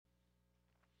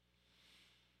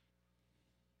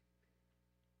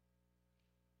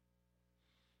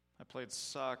played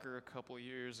soccer a couple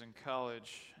years in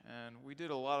college, and we did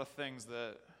a lot of things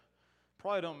that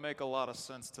probably don't make a lot of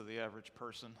sense to the average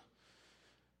person.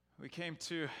 We came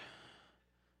to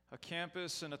a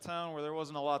campus in a town where there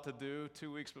wasn't a lot to do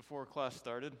 2 weeks before class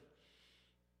started.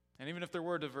 And even if there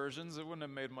were diversions, it wouldn't have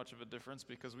made much of a difference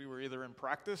because we were either in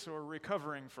practice or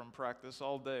recovering from practice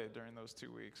all day during those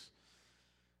 2 weeks.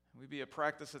 We'd be at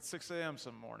practice at 6 a.m.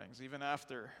 some mornings, even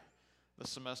after the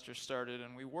semester started,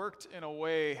 and we worked in a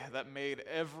way that made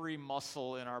every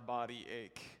muscle in our body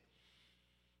ache,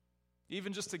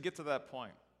 even just to get to that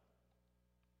point.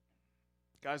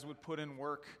 Guys would put in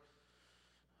work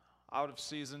out of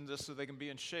season just so they can be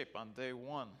in shape on day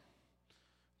one.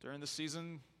 During the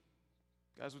season,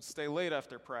 guys would stay late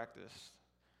after practice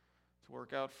to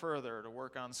work out further, to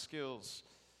work on skills.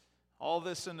 All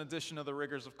this in addition to the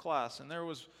rigors of class. And there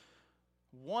was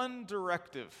one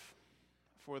directive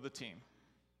for the team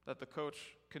that the coach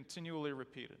continually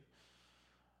repeated.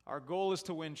 Our goal is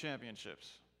to win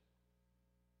championships.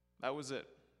 That was it.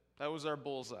 That was our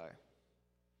bullseye.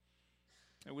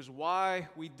 It was why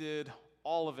we did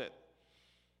all of it.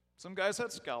 Some guys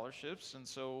had scholarships, and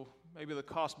so maybe the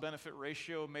cost-benefit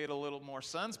ratio made a little more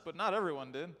sense, but not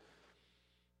everyone did.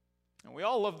 And we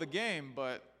all love the game,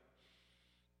 but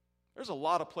there's a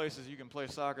lot of places you can play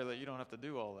soccer that you don't have to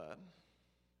do all that.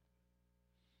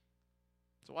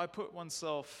 So why put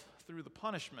oneself through the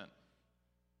punishment?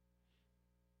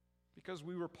 Because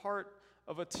we were part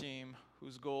of a team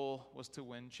whose goal was to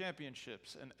win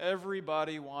championships, and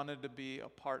everybody wanted to be a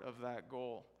part of that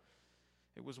goal.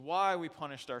 It was why we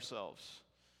punished ourselves.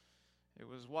 It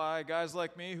was why guys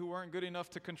like me who weren't good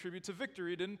enough to contribute to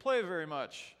victory didn't play very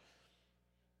much.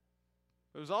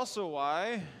 It was also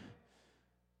why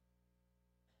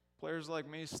players like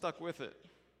me stuck with it.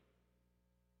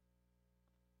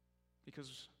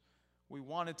 Because we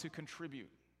wanted to contribute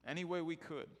any way we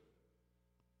could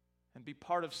and be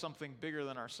part of something bigger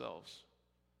than ourselves.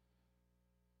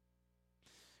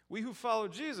 We who follow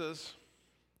Jesus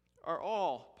are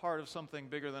all part of something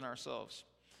bigger than ourselves.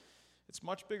 It's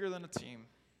much bigger than a team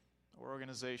or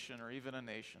organization or even a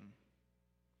nation.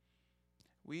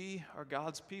 We are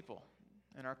God's people,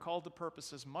 and our call to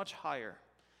purpose is much higher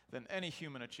than any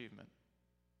human achievement.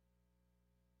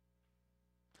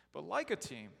 But like a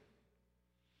team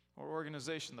or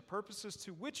organization, the purposes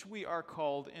to which we are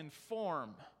called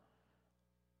inform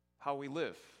how we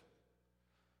live,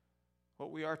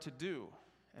 what we are to do,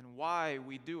 and why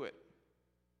we do it.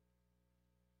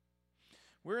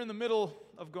 We're in the middle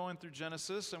of going through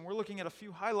Genesis, and we're looking at a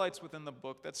few highlights within the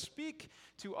book that speak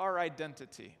to our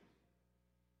identity.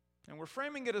 And we're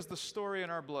framing it as the story in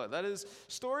our blood. That is,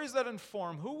 stories that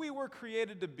inform who we were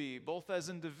created to be, both as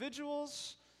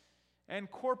individuals and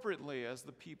corporately as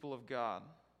the people of God.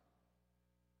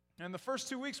 And the first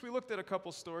 2 weeks, we looked at a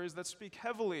couple stories that speak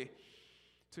heavily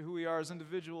to who we are as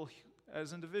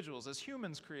individuals, as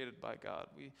humans created by God.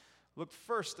 We looked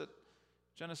first at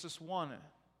Genesis 1,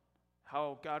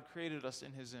 how God created us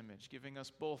in His image, giving us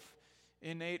both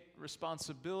innate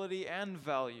responsibility and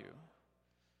value.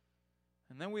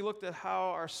 And then we looked at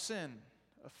how our sin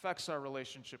affects our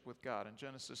relationship with God in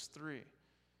Genesis 3,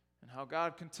 and how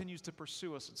God continues to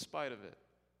pursue us in spite of it.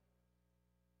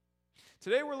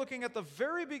 Today we're looking at the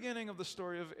very beginning of the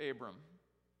story of Abram,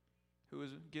 who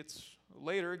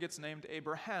later gets named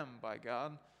Abraham by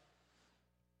God.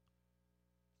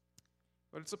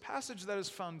 But it's a passage that is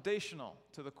foundational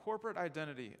to the corporate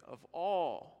identity of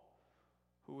all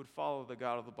who would follow the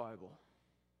God of the Bible.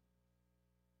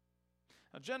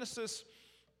 Now, Genesis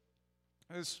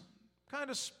is kind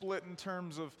of split in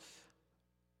terms of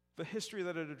the history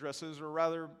that it addresses, or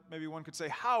rather, maybe one could say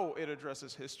how it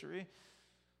addresses history.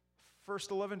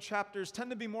 First 11 chapters tend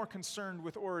to be more concerned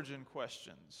with origin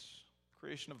questions.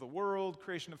 Creation of the world,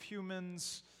 creation of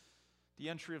humans, the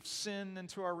entry of sin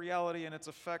into our reality and its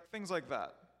effect, things like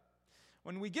that.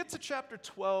 When we get to chapter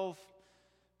 12,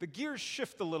 the gears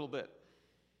shift a little bit.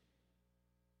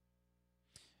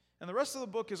 And the rest of the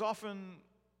book is often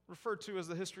referred to as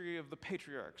the history of the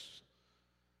patriarchs,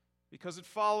 because it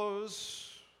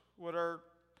follows what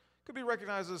could be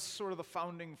recognized as sort of the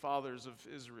founding fathers of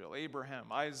Israel: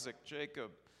 Abraham, Isaac, Jacob,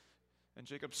 and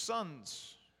Jacob's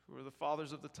sons, who are the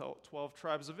fathers of the 12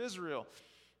 tribes of Israel.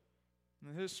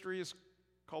 And the history is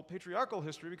called patriarchal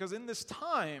history because in this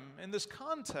time, in this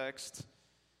context,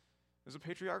 there's a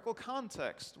patriarchal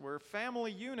context where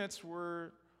family units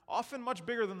were often much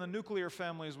bigger than the nuclear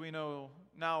families we know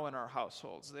now in our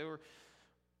households. They were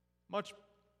much,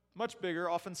 much bigger,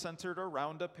 often centered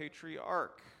around a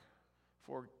patriarch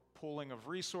for pooling of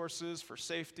resources, for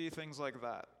safety, things like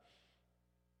that.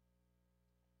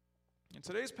 And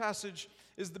today's passage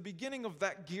is the beginning of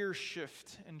that gear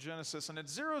shift in Genesis, and it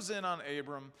zeroes in on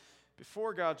Abram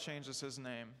before God changes his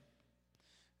name.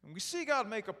 And we see God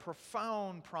make a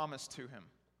profound promise to him.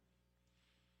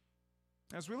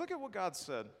 As we look at what God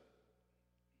said,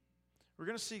 we're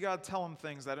going to see God tell him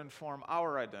things that inform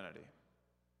our identity.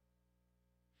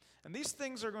 And these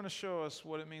things are going to show us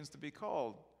what it means to be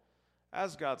called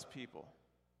as God's people,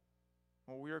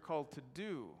 what we are called to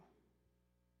do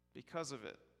because of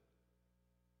it.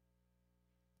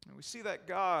 And we see that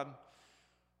God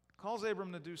calls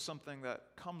Abram to do something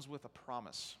that comes with a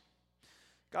promise.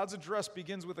 God's address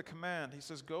begins with a command. He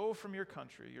says, "Go from your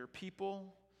country, your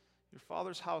people, your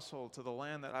father's household to the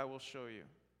land that I will show you."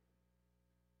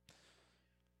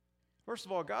 First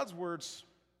of all, God's words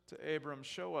to Abram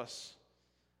show us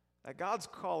that God's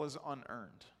call is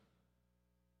unearned.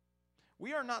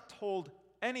 We are not told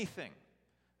anything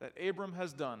that Abram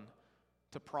has done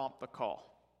to prompt the call.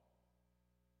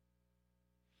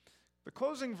 The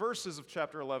closing verses of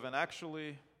chapter 11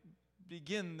 actually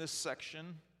begin this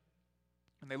section,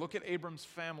 and they look at Abram's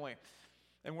family.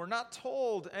 And we're not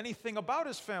told anything about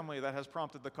his family that has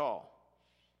prompted the call.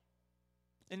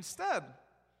 Instead,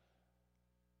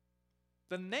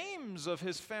 the names of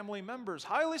his family members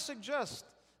highly suggest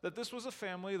that this was a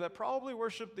family that probably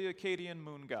worshiped the Akkadian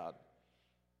moon god.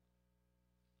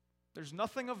 There's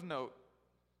nothing of note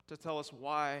to tell us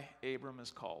why Abram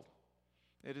is called.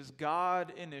 It is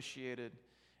God initiated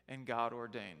and God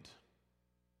ordained.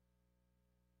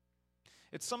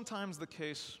 It's sometimes the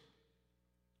case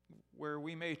where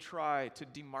we may try to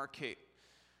demarcate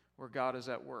where God is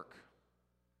at work,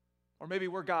 or maybe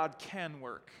where God can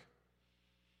work.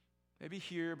 Maybe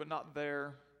here, but not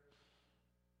there.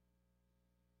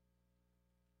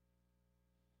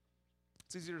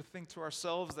 It's easier to think to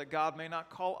ourselves that God may not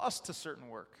call us to certain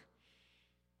work.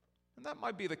 And that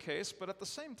might be the case, but at the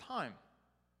same time,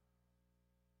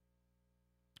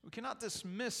 we cannot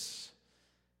dismiss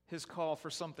his call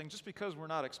for something just because we're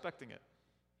not expecting it.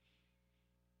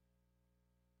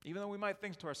 Even though we might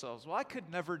think to ourselves, well, I could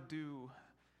never do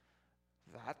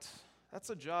that. That's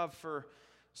a job for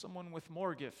someone with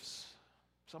more gifts,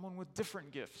 someone with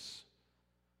different gifts.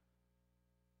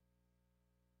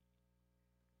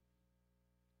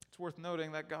 It's worth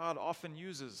noting that God often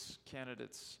uses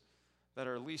candidates that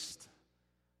are least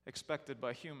expected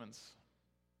by humans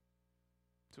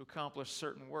to accomplish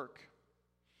certain work.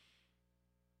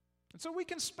 And so we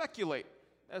can speculate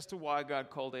as to why God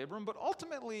called Abram, but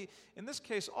ultimately, in this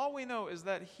case, all we know is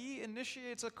that he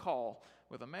initiates a call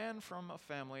with a man from a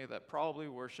family that probably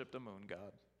worshipped a moon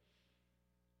god.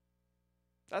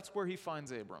 That's where he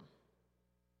finds Abram.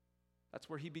 That's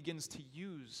where he begins to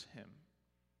use him.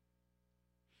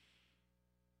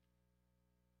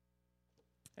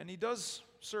 And he does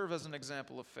serve as an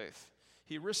example of faith.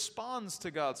 He responds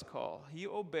to God's call. He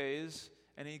obeys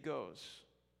and he goes.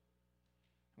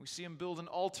 We see him build an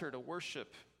altar to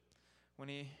worship when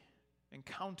he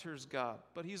encounters God.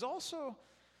 But he's also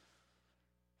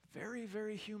very,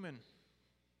 very human,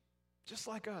 just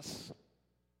like us.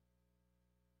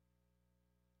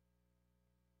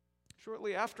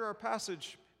 Shortly after our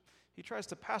passage, he tries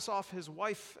to pass off his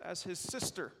wife as his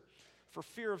sister for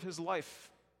fear of his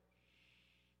life.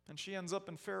 And she ends up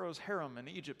in Pharaoh's harem in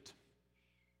Egypt,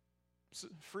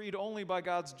 freed only by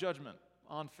God's judgment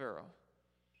on Pharaoh.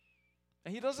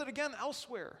 And he does it again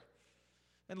elsewhere.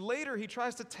 And later he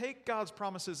tries to take God's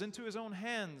promises into his own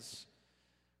hands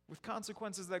with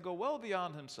consequences that go well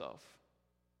beyond himself.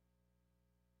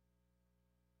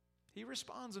 He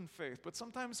responds in faith, but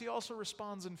sometimes he also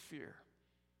responds in fear.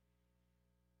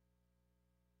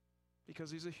 Because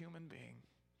he's a human being,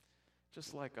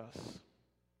 just like us.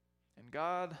 And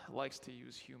God likes to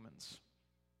use humans.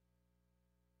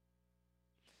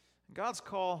 And God's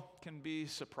call can be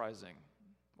surprising,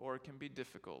 or it can be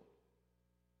difficult.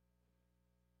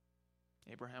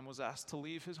 Abraham was asked to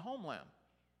leave his homeland,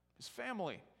 his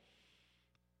family,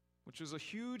 which is a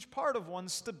huge part of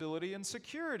one's stability and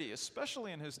security,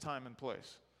 especially in his time and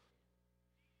place.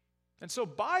 And so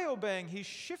by obeying, he's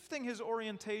shifting his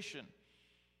orientation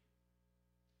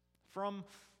from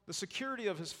the security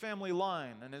of his family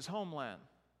line and his homeland.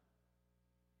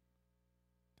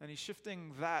 And he's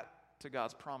shifting that to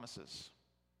God's promises.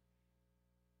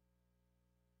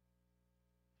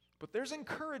 But there's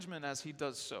encouragement as he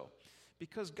does so,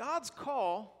 because God's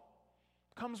call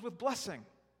comes with blessing.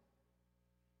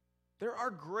 There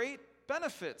are great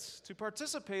benefits to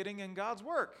participating in God's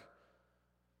work.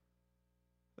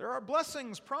 There are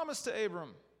blessings promised to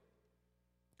Abram.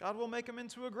 God will make him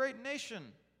into a great nation.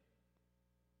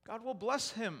 God will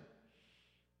bless him.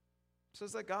 It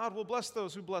says that God will bless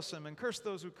those who bless him and curse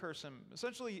those who curse him.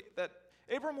 Essentially, that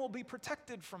Abram will be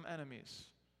protected from enemies.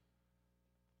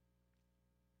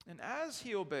 And as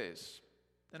he obeys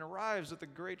and arrives at the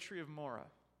great tree of Moreh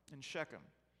in Shechem,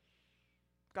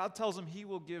 God tells him he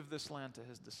will give this land to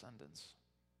his descendants.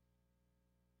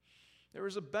 There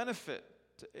is a benefit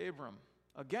to Abram.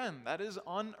 Again, that is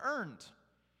unearned.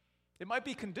 It might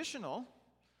be conditional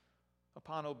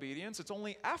upon obedience. It's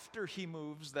only after he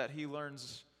moves that he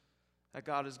learns that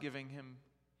God is giving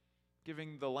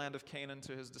the land of Canaan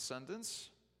to his descendants.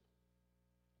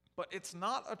 But it's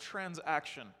not a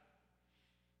transaction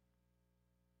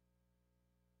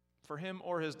for him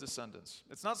or his descendants.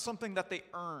 It's not something that they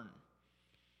earn.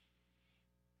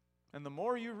 And the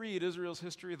more you read Israel's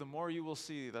history, the more you will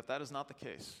see that that is not the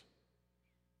case.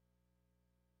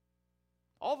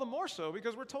 All the more so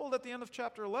because we're told at the end of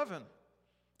chapter 11,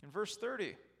 in verse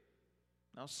 30,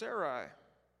 now Sarai,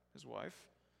 his wife,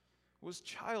 was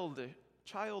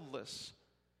childless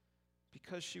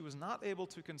because she was not able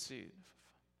to conceive.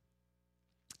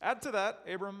 Add to that,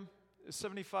 Abram is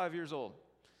 75 years old.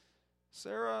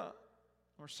 Sarai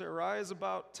is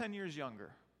about 10 years younger.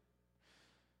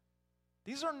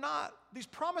 These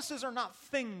promises are not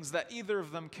things that either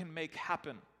of them can make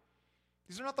happen.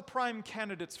 These are not the prime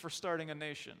candidates for starting a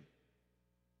nation.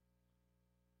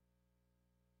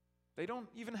 They don't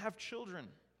even have children,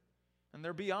 and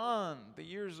they're beyond the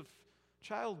years of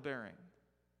childbearing.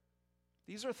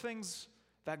 These are things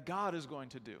that God is going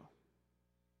to do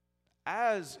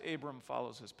as Abram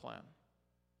follows his plan.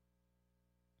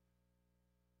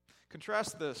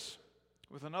 Contrast this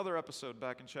with another episode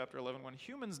back in chapter 11 when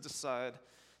humans decide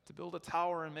to build a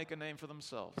tower and make a name for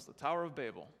themselves, the Tower of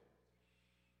Babel.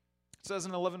 It says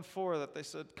in 11:4 that they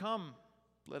said, "Come,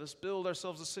 let us build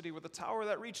ourselves a city with a tower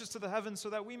that reaches to the heavens so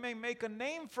that we may make a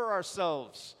name for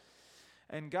ourselves."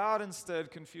 And God instead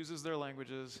confuses their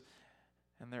languages,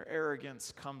 and their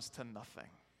arrogance comes to nothing.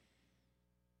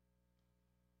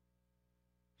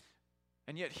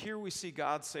 And yet here we see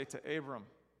God say to Abram,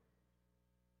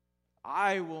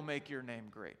 "I will make your name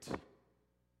great."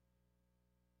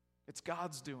 It's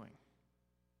God's doing.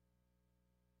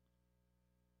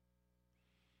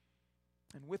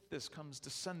 And with this comes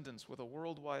descendants with a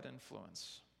worldwide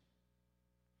influence.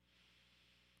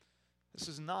 This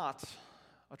is not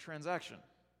a transaction.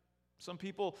 Some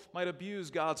people might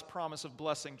abuse God's promise of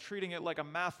blessing, treating it like a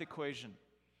math equation.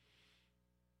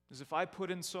 As if I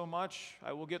put in so much,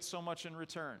 I will get so much in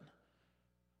return.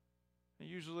 And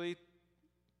usually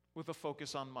with a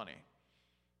focus on money.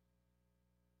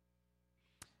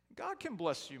 God can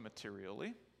bless you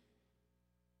materially,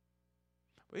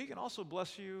 but he can also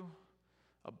bless you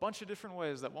a bunch of different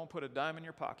ways that won't put a dime in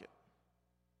your pocket.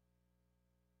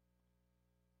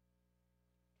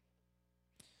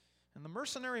 And the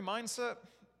mercenary mindset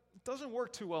doesn't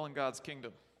work too well in God's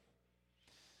kingdom.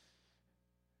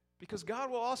 Because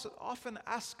God will also often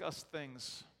ask us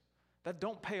things that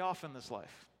don't pay off in this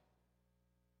life.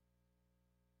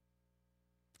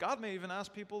 God may even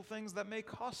ask people things that may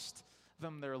cost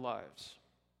them their lives,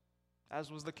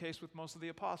 as was the case with most of the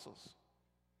apostles,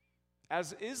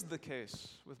 as is the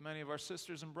case with many of our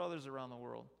sisters and brothers around the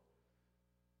world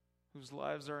whose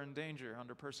lives are in danger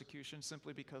under persecution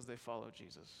simply because they follow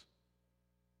Jesus.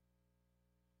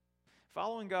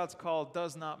 Following God's call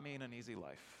does not mean an easy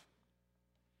life.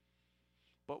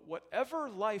 But whatever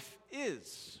life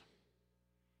is,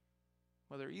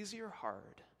 whether easy or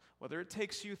hard, whether it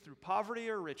takes you through poverty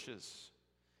or riches,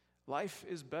 life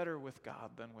is better with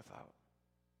God than without.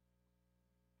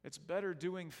 It's better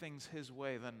doing things his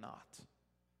way than not.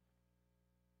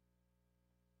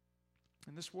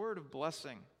 And this word of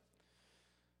blessing,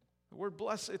 the word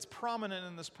bless, it's prominent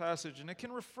in this passage, and it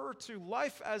can refer to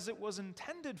life as it was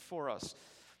intended for us.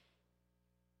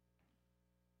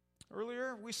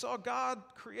 Earlier, we saw God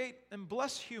create and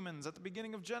bless humans at the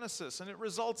beginning of Genesis, and it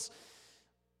results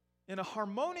in a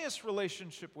harmonious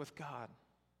relationship with God.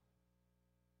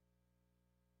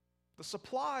 The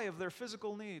supply of their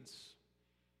physical needs,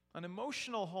 an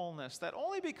emotional wholeness that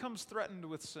only becomes threatened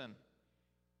with sin.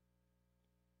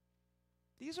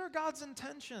 These are God's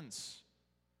intentions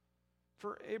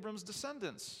for Abram's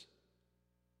descendants,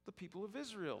 the people of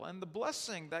Israel, and the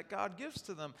blessing that God gives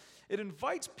to them. It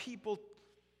invites people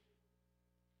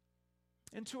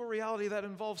into a reality that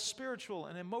involves spiritual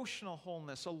and emotional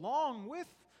wholeness along with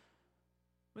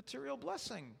material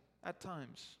blessing at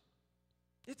times.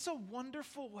 It's a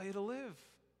wonderful way to live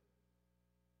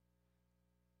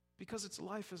because it's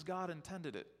life as God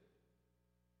intended it.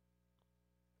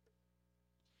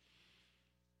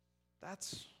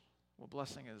 That's what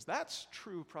blessing is. That's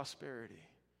true prosperity.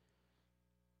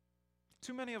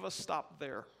 Too many of us stop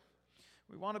there.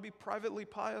 We want to be privately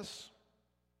pious,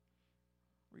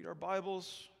 read our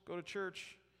Bibles, go to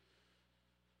church,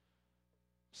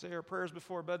 say our prayers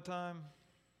before bedtime,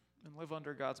 and live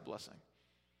under God's blessing.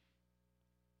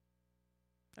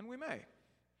 And we may.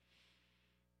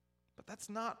 But that's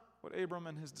not what Abram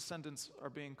and his descendants are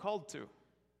being called to.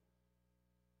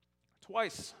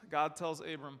 Twice, God tells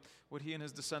Abram what he and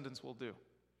his descendants will do.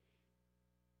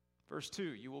 Verse 2,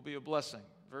 you will be a blessing.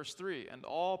 Verse 3, and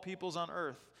all peoples on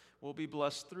earth will be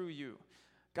blessed through you.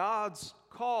 God's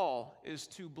call is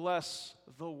to bless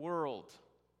the world.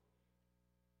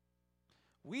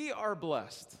 We are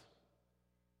blessed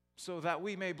so that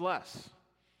we may bless.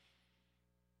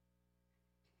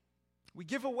 We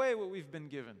give away what we've been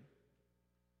given.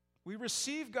 We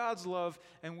receive God's love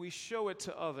and we show it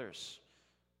to others.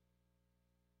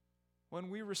 When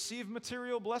we receive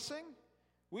material blessing,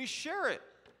 we share it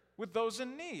with those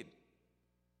in need.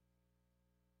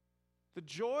 The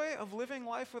joy of living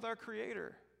life with our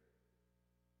Creator,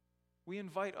 we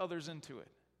invite others into it.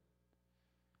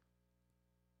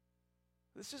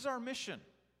 This is our mission.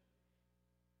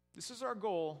 This is our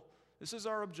goal. This is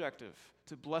our objective,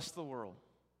 to bless the world.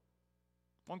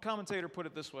 One commentator put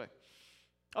it this way: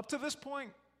 up to this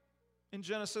point in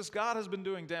Genesis, God has been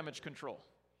doing damage control.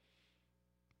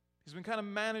 He's been kind of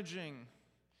managing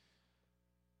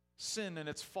sin and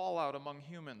its fallout among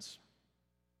humans.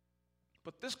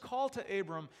 But this call to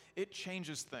Abram, it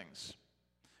changes things.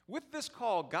 With this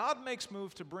call, God makes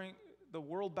move to bring the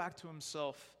world back to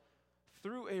himself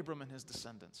through Abram and his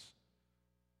descendants,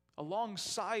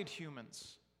 alongside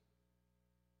humans.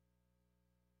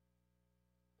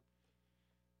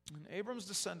 And Abram's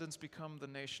descendants become the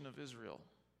nation of Israel,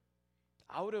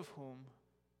 out of whom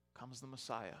comes the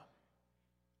Messiah,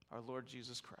 our Lord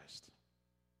Jesus Christ,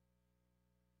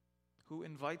 who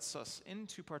invites us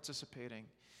into participating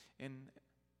in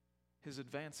his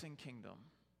advancing kingdom,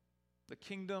 the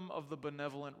kingdom of the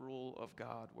benevolent rule of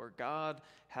God, where God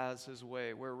has his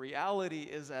way, where reality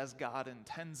is as God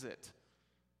intends it.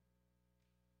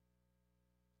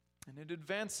 And it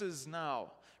advances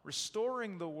now,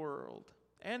 restoring the world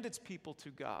and its people to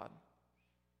God.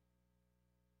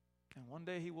 And one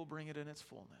day he will bring it in its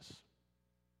fullness.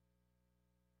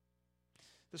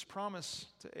 This promise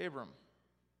to Abram,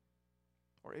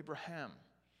 or Abraham,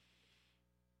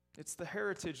 it's the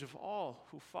heritage of all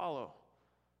who follow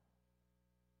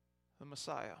the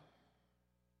Messiah,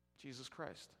 Jesus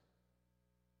Christ.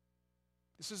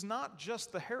 This is not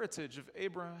just the heritage of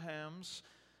Abraham's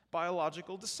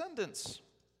biological descendants.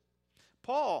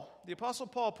 Paul, the Apostle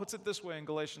Paul, puts it this way in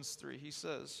Galatians 3. He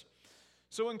says,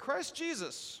 so in Christ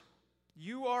Jesus,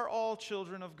 you are all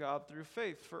children of God through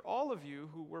faith. For all of you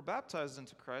who were baptized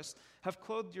into Christ have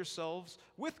clothed yourselves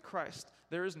with Christ.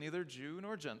 There is neither Jew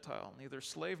nor Gentile, neither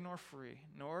slave nor free,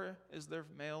 nor is there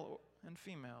male and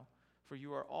female, for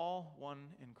you are all one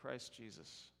in Christ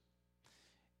Jesus.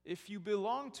 If you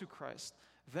belong to Christ,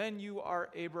 then you are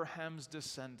Abraham's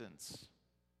descendants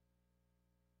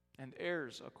and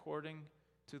heirs according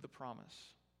to the promise.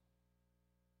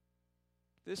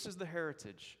 This is the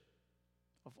heritage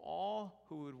of all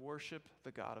who would worship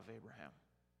the God of Abraham.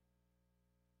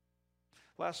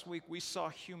 Last week we saw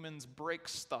humans break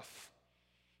stuff,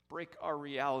 break our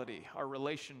reality, our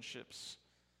relationships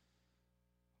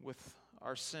with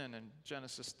our sin in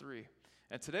Genesis 3.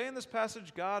 And today in this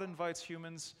passage, God invites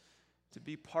humans to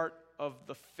be part of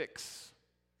the fix,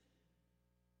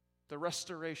 the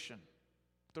restoration,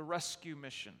 the rescue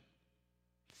mission.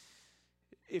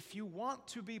 If you want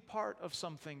to be part of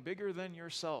something bigger than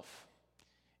yourself,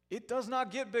 it does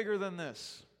not get bigger than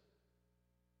this.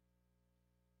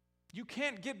 You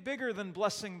can't get bigger than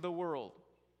blessing the world.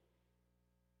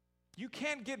 You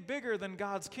can't get bigger than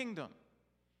God's kingdom.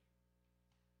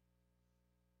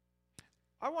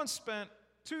 I once spent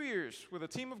 2 years with a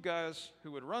team of guys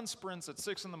who would run sprints at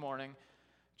 6 in the morning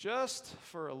just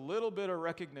for a little bit of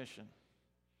recognition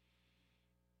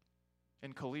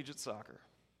in collegiate soccer.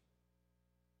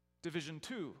 Division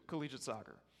II collegiate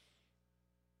soccer.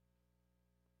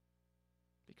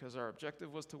 Because our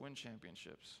objective was to win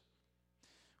championships.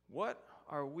 What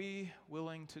are we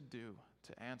willing to do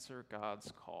to answer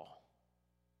God's call?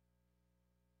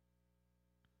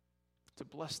 To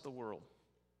bless the world.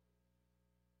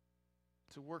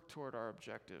 To work toward our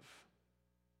objective.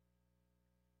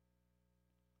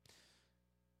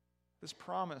 This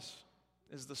promise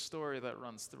is the story that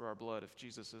runs through our blood if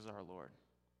Jesus is our Lord.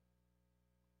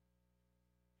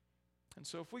 And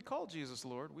so if we call Jesus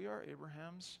Lord, we are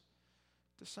Abraham's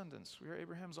descendants. We are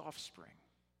Abraham's offspring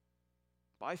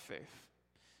by faith.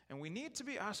 And we need to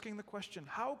be asking the question,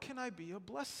 how can I be a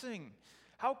blessing?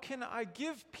 How can I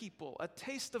give people a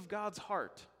taste of God's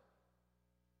heart?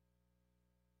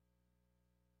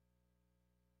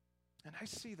 And I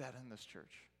see that in this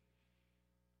church.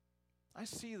 I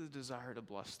see the desire to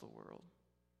bless the world.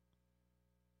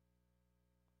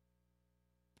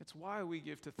 It's why we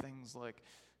give to things like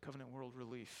Covenant World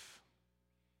Relief.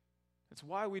 It's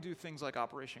why we do things like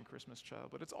Operation Christmas Child,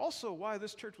 but it's also why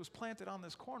this church was planted on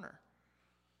this corner.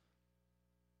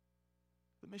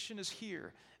 The mission is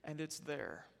here, and it's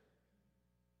there.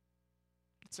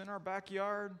 It's in our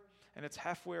backyard, and it's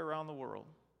halfway around the world.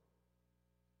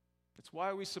 It's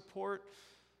why we support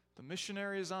the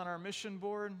missionaries on our mission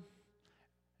board,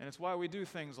 and it's why we do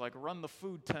things like run the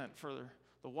food tent for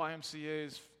the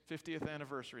YMCA's 50th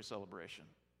anniversary celebration.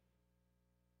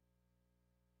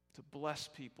 To bless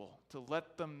people, to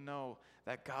let them know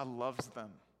that God loves them.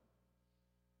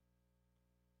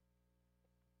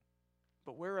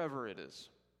 But wherever it is,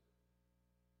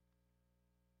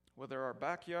 whether our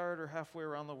backyard or halfway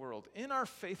around the world, in our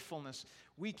faithfulness,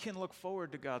 we can look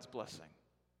forward to God's blessing.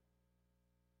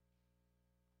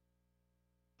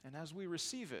 And as we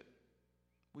receive it,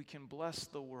 we can bless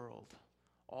the world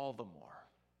all the more.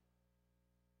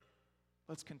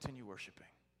 Let's continue worshiping.